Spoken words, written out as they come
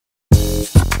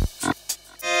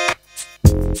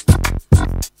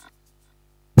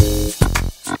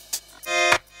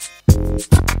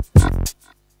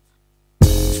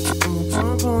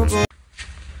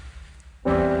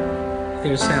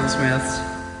Here's Sam Smith's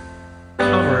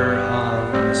cover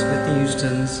of Whitney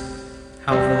Houston's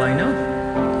How Will I Know?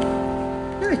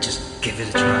 Yeah, just give it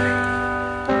a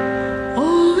try.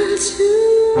 Oh, it's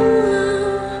you,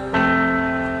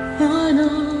 I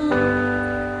know.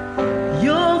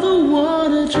 You're the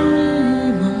one I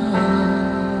dream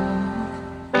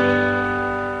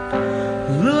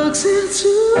of. Looks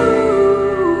into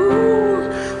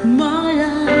my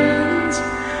eyes,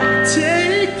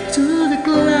 take me to the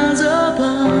clouds above.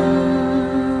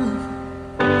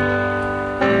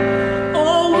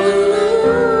 Oh, I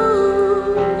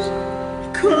lose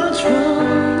control,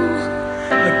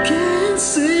 I can't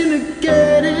seem to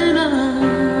get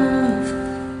enough.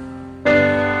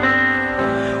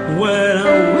 When I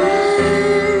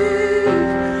wake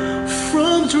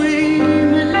from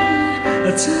dreaming,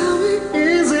 tell me,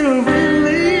 is it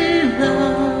really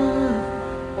love?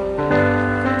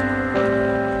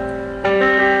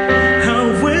 How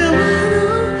will I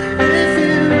know if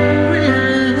you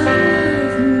really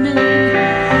love me?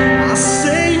 I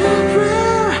say a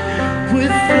prayer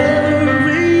with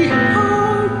every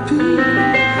heartbeat.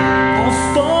 I'll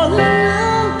fall in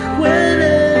love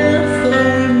whenever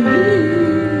we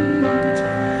meet.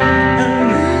 I'm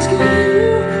asking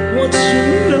you what you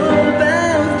know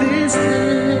about these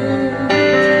things.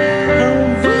 How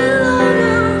will I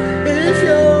know if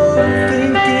you're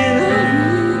thinking of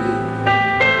me?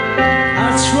 I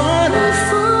try to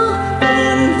fall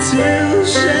until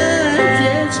shine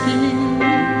gets me.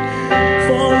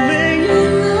 Falling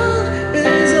in love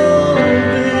is all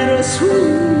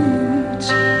bittersweet.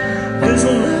 This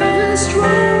love is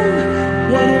strong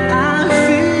when I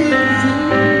feel it.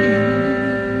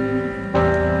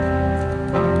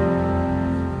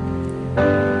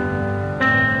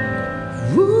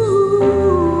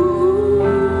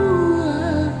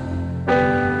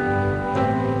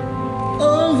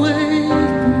 Oh, wait,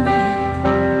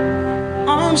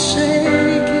 I'm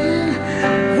shaking.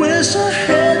 Wish I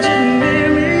had you near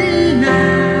me now.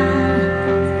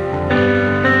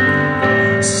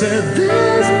 Said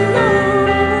there's no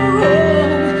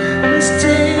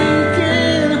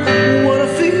mistaking what I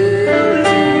feel is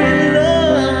real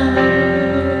love.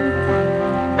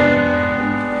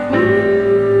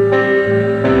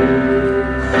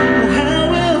 Oh, how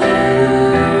will I know,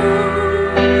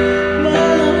 my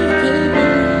love, baby?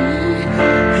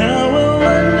 How will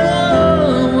I know?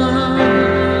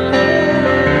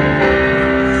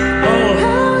 Oh,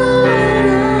 how will I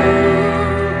know?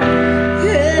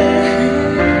 Yeah.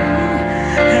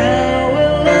 How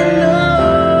will I know?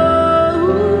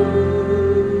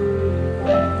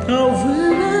 How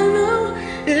will I know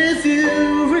if you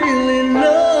really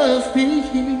love me?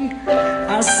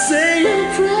 I say a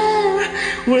prayer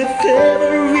with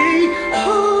every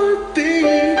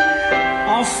heartbeat.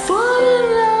 I'll fall in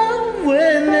love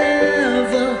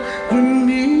whenever we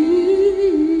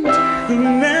meet.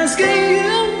 I'm asking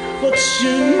you what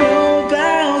you know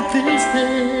about these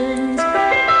things.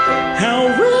 How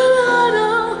will I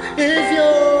know if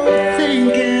you're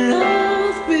thinking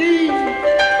of me?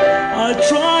 I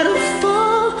try to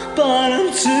fall, but I'm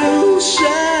too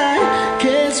shy,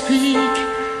 can't speak.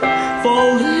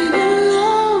 Falling in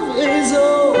love is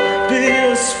all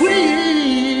bittersweet.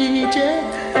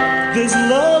 Yeah. This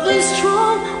love is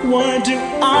strong, why do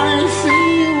I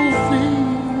feel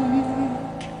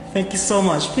weak? Thank you so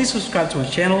much. Please subscribe to my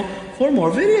channel for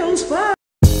more videos. Bye.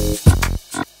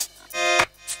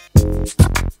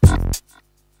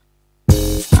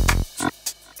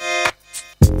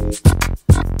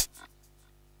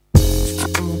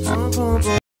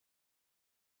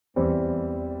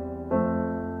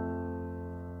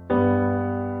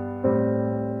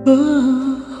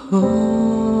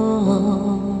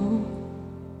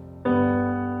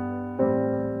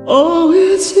 Oh,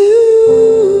 it's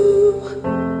you,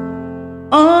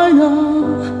 I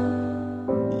know.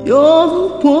 You're the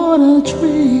one I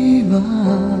dream of.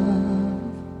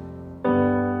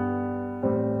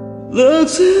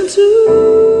 Looks into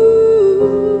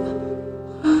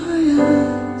my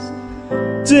eyes,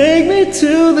 take me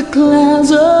to the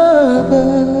clouds above.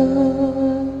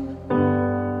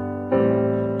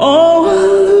 Oh, I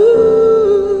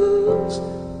lose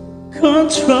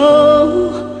control,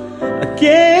 I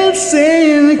can't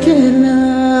seem to get enough.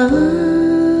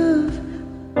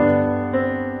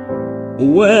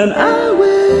 When I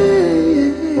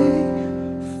wake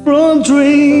from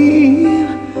dream,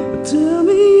 tell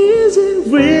me, is it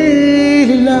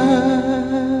really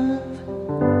love?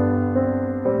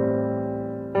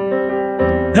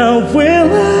 How will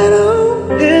I know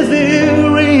if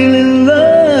you really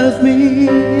love me?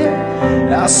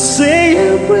 I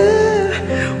say a prayer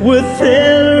with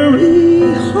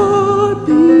every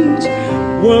heartbeat.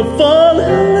 fall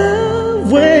in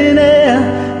love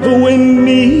whenever we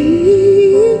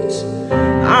meet.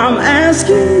 I'm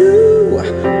asking you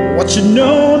what you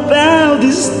know about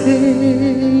these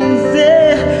things.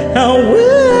 Yeah, how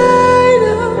will I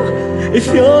know if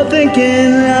you're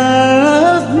thinking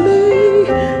of me?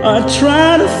 I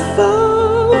try to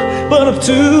fall, but I'm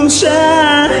too shy,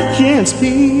 I can't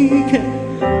speak.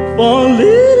 Falling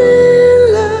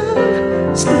in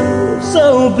love,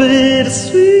 so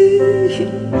bittersweet.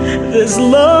 This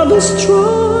love is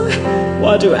strong,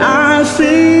 why do I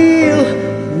feel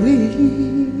weak?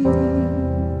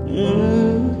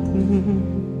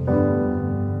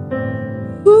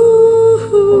 Ooh,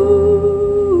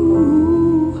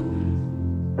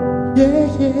 yeah,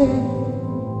 yeah.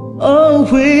 Oh,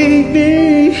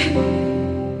 baby,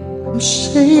 I'm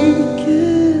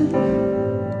shaking.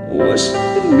 Wish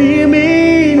you meet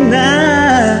me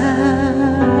now.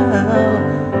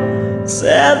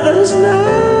 Said there's no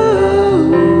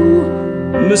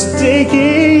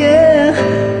mistaking, yeah.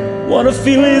 What I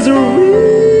feel is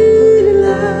real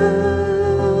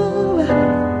love.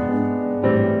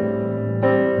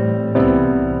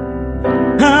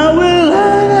 How will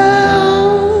I know?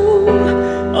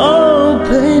 Oh,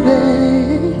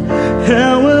 baby,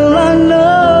 how will I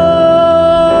know?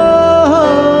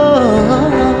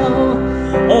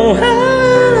 Oh, how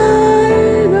will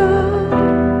I know?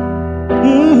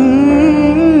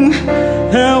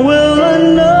 How will I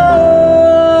know?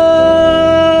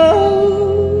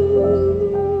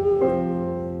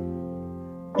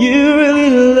 You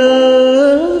really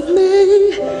love me.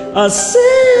 I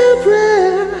say a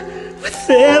prayer with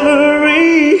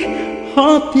every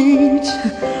heartbeat.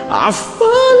 I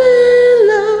fall in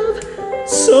love,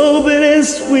 so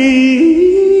bittersweet.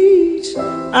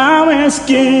 I'm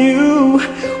asking you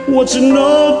what you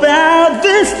know about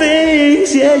these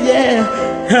things. Yeah, yeah.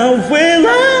 How will I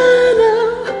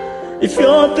know if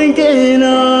you're thinking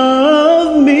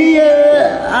of me?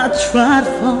 Yeah, I tried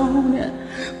phone, yeah,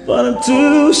 but I'm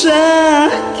too shy,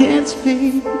 I can't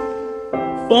speak.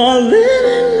 Falling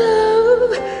in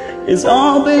love is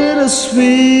all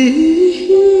bittersweet.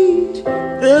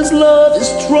 This love is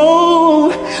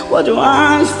strong, why do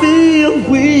I feel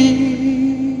weak?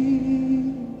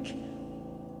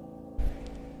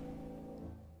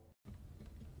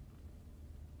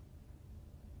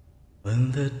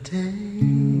 When the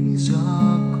days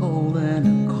are cold and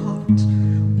the cards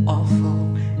are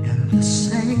full, and the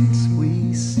saints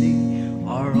we see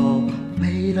are all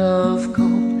made of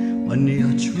gold, when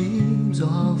your dreams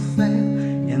all fail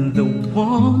and the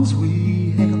ones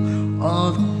we hail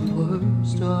are the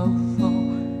worst of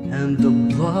all, and the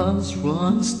blood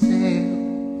runs stale.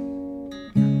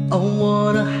 I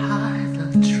wanna hide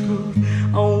the truth,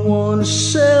 I wanna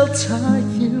shelter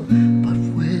you, but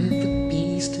with the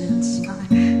beast inside,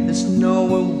 there's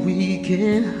nowhere we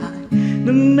can hide.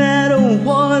 No matter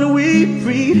what we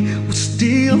breed, we're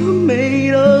still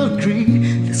made of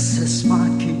greed. This is my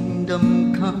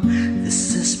kingdom come,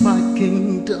 this is my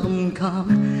kingdom come.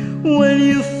 When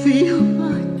you feel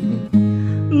like me,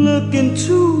 look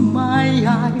into my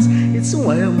eyes. It's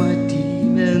where my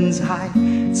demons hide,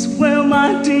 it's where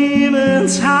my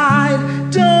demons hide.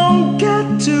 Don't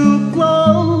get too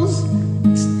close,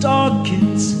 it's dark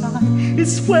inside.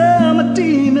 It's where my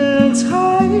demons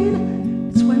hide,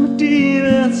 it's where my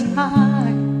demons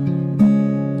hide.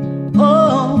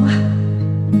 Oh,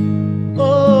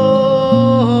 oh.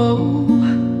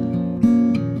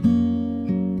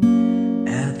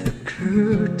 At the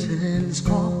curtains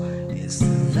call, it's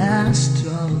the last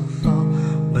of all.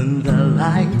 When the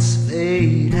lights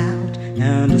fade out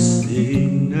and the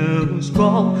signals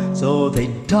crawl, so they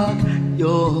dug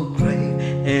your grave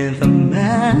in the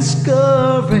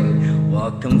masquerade.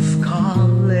 Welcome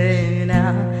calling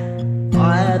out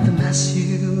at the mess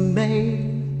you made.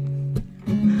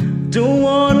 Don't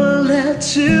wanna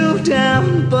let you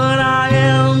down, but I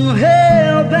am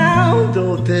hellbound.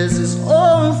 Though this is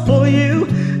all for you,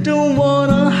 don't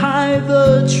wanna hide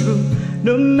the truth.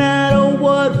 No matter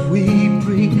what we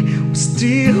breed, we're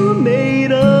still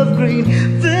made of green.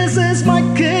 This is my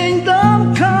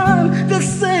kingdom come,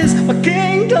 this is my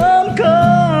kingdom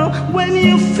come. When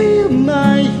you feel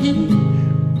my heat,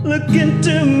 look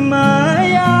into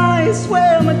my eyes.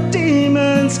 Where my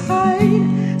demons hide,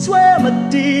 it's where my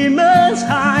demons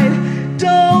hide.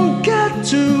 Don't get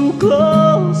too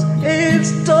close,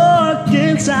 it's dark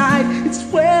inside. It's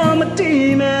where my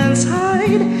demons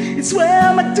hide, it's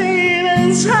where my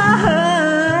demons hide.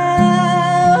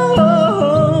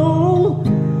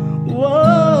 Whoa.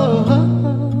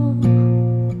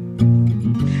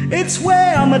 It's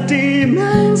where my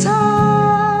demons hide.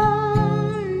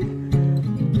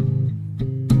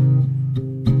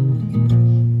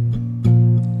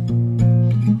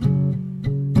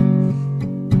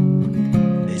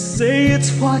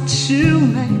 it's what you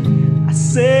make. I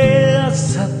say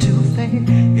it's up to fate.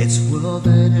 It's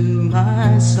woven in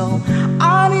my soul.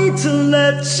 I need to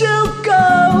let you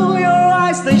go. Your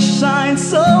eyes, they shine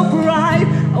so bright.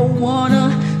 I wanna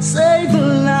save the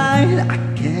light. I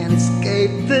can't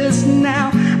escape this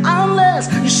now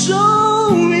unless you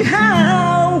show me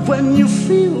how. When you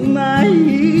feel my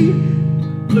heat,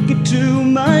 look into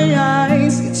my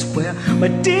eyes. It's where my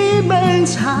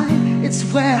demons hide. It's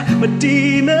where my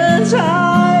demons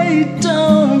hide.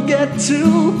 Don't get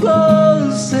too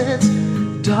close, it's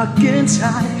dark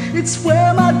inside. It's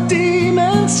where my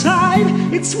demons hide.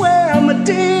 It's where my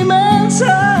demons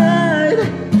hide.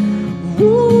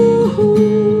 Ooh.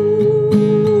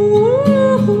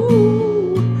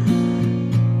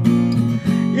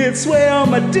 It's where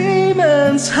my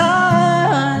demons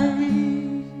hide.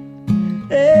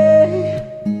 Hey,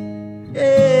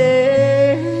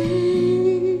 hey,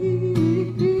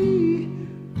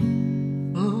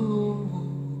 oh.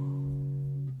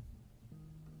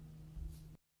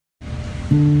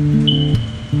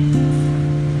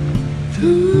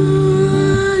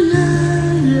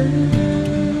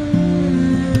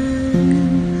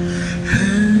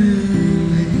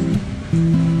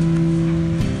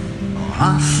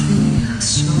 I feel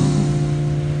so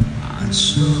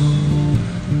unsure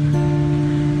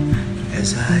as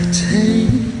I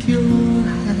take your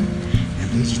hand and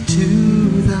lead you to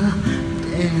the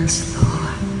dance floor.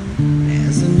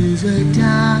 As the music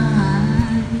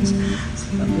dies,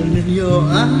 something in your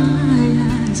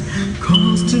eyes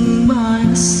calls to my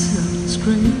silver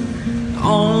screen.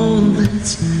 All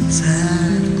that's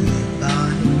sad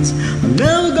goodbyes. I'm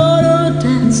never gonna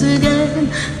dance again.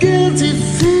 Guilty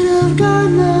feet have got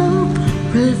no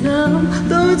rhythm,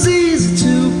 though it's easy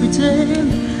to pretend.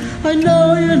 I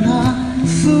know you're not a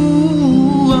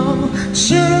fool.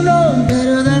 Should've known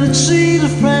better than to cheat a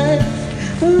friend,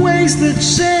 waste the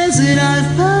chance that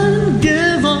I've been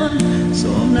given. So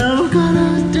I'm never gonna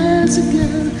dance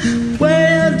again the way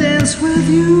I dance with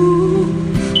you.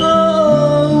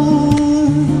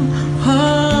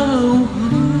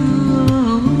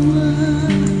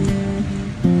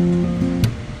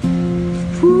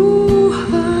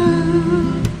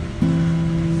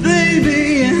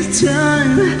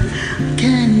 Time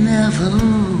can never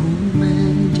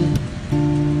mend it.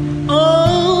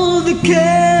 All the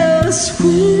careless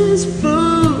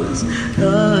whispers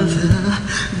of a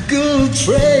good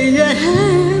trade,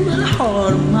 but a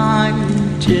heart of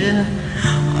mine, dear.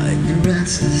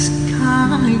 Ignorance is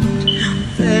kind.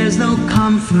 There's no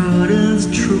comfort in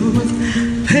truth.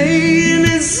 Pain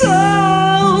is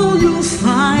all you'll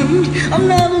find. I'm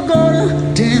never gonna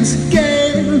dance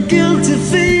again. Guilty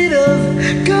feet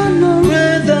have got no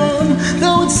rhythm,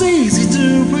 though it's easy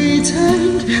to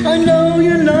pretend. I know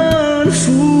you're not a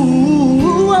fool.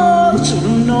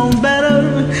 Should've known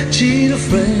better, cheat a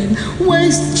friend,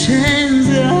 waste the chance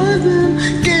that I've been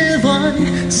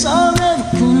given. So I'm never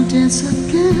gonna dance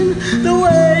again the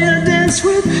way I dance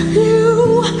with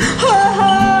you.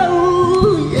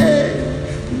 Oh, yeah.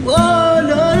 Oh,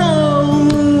 no, no.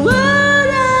 Oh,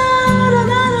 no, no,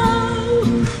 no, no.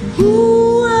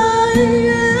 Ooh,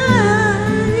 yeah.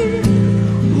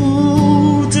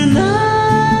 Ooh, tonight.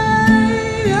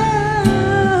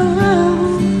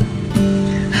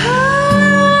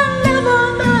 Never,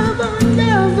 never,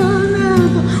 never,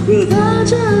 never without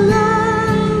your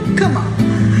love. Come on.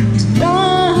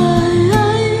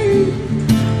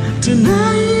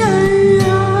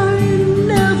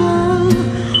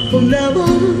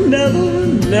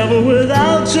 Never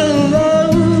without your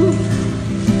love.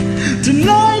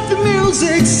 Tonight the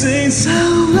music sings so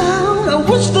loud. I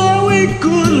wish that we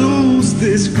could lose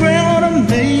this ground. And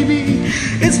maybe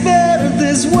it's better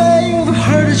this way. We've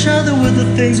hurt each other with the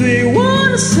things we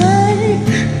wanna say.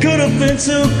 Could have been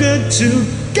so good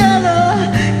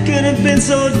together. Could have been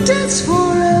so dense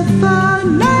forever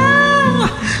now.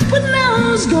 But now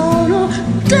who's gonna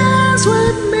dance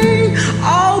with me?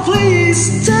 Oh, please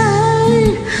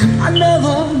stay. I'm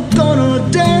never gonna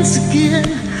dance again.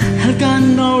 I've got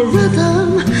no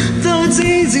rhythm, though it's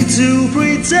easy to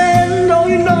pretend. Oh,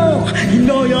 you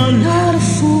know you're not a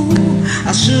fool.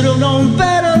 I should've known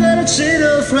better than to cheat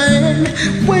a friend,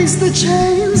 waste the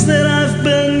chance that I've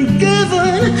been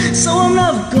given. So I'm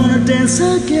never gonna dance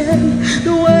again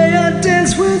the way I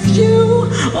dance with you.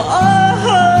 Oh,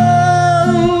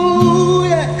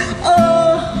 yeah.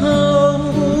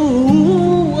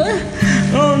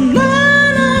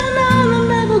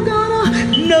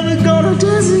 Never gonna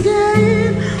dance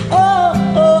again. Oh,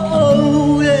 oh,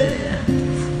 oh,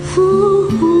 yeah. Ooh,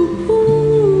 ooh,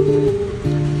 ooh.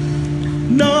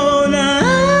 No, no,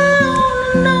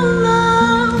 no, no.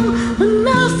 I'm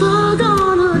never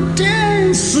gonna dance.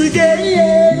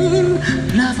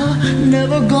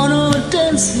 never gonna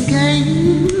dance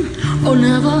again. Oh,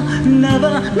 never,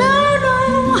 never, no, no,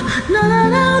 no, no,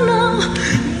 no, no.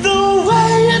 The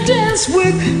way I dance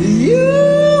with you.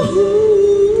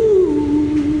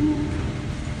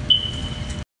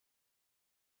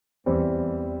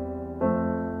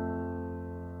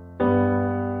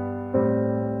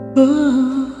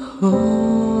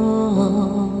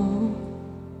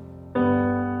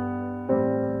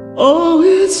 Oh,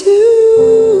 it's you.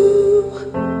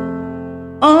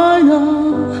 I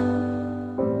know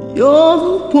you're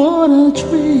the one I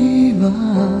dream of.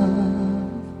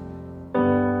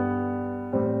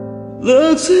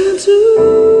 Looks into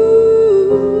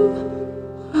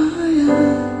my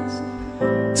eyes,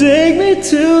 take me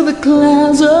to the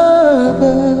clouds above.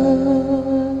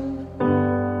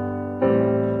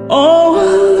 Oh,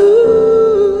 I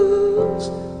lose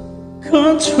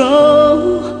control.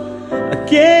 I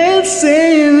can't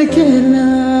seem to get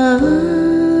enough.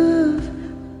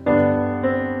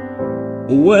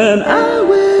 When I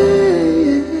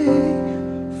wake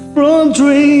from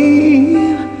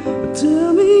dream,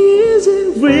 tell me, is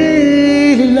it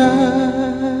really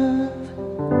love?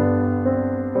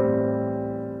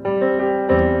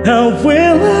 How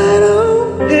will I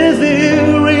know if you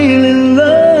really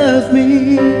love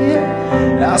me?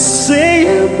 I say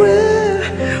a prayer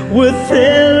with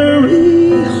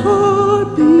every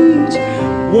heartbeat.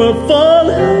 We'll fall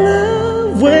in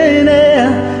love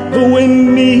whenever we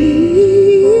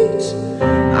meet.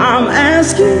 I'm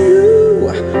asking you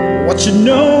what you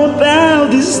know about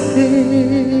these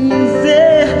things.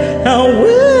 Yeah. How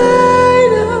will I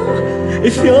know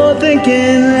if you're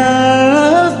thinking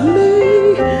of me?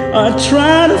 I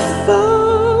try to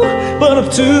fall, but I'm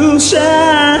too shy,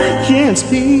 I can't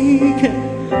speak.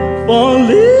 Falling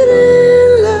in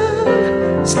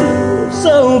love,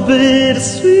 so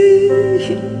bittersweet.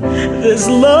 This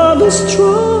love is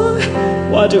strong,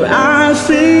 why do I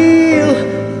feel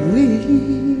weak?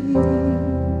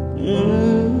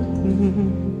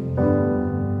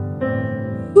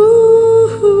 Ooh,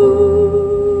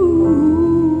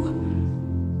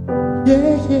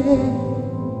 yeah, yeah.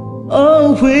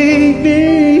 Oh,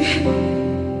 baby,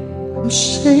 I'm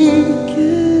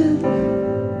shaking.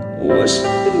 Wish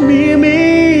you near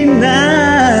me now.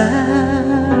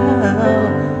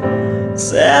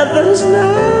 Said there's no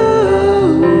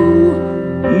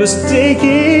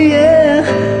mistaking, yeah.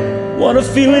 What I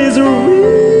feel is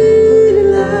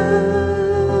real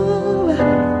love.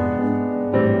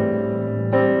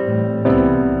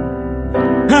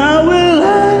 How will I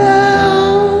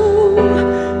know?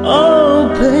 Oh,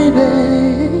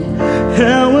 baby,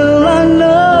 how will I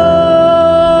know?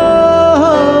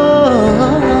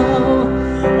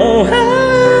 Oh, how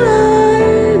will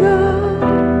I know?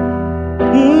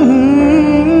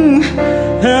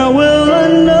 How will I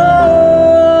know?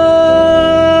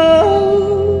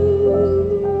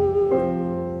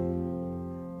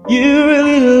 You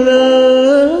really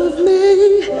love me.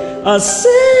 I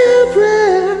say a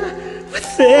prayer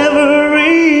with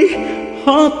every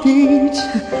heartbeat.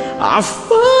 I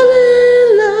fall in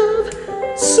love,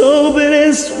 so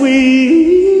bittersweet.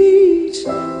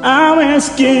 I'm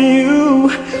asking you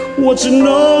what you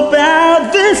know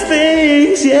about these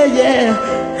things, yeah, yeah.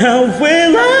 How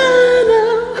will I know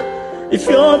if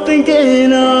you're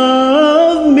thinking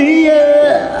of me,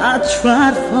 yeah. I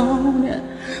tried phone, yeah,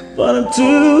 but I'm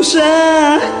too shy,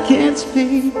 I can't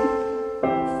speak.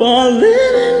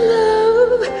 Falling in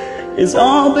love is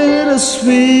all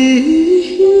bittersweet.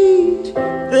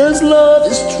 This love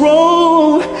is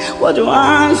strong, why do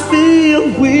I feel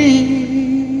weak?